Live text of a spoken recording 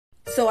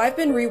So I've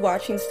been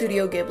rewatching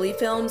Studio Ghibli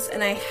films,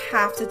 and I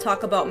have to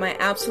talk about my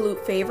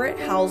absolute favorite,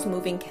 Howl's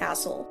Moving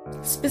Castle.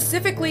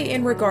 Specifically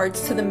in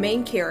regards to the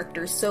main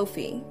character,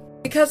 Sophie.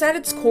 Because at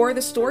its core,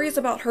 the story is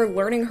about her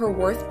learning her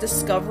worth,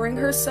 discovering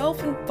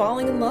herself, and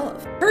falling in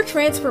love. Her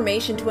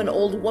transformation to an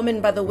old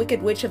woman by the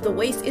Wicked Witch of the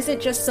Waste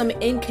isn't just some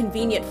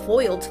inconvenient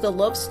foil to the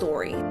love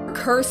story. Her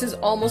curse is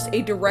almost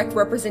a direct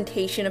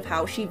representation of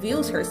how she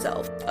views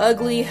herself.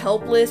 Ugly,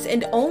 helpless,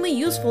 and only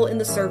useful in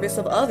the service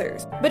of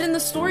others. But in the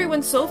story,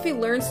 when Sophie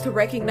learns to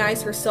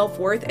recognize her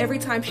self-worth every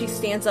time she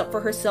stands up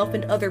for herself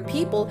and other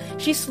people,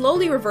 she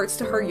slowly reverts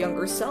to her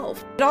younger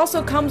self. It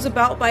also comes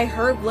about by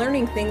her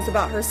learning things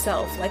about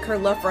herself, like her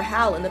love for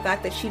Howl and the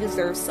fact that she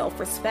deserves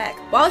self-respect.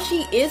 While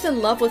she is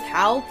in love with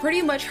Howl,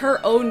 pretty much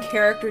her own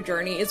character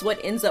journey is what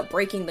ends up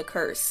breaking the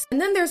curse. And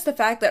then there's the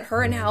fact that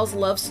her and Howl's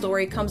love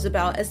story comes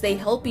about as they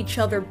help each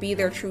other be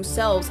their true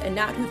selves and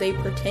not who they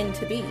pretend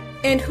to be.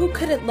 And who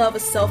couldn't love a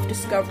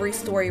self-discovery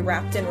story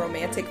wrapped in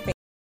romantic fantasy?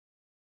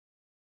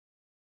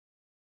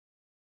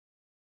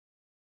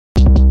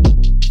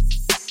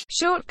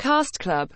 Short Cast Club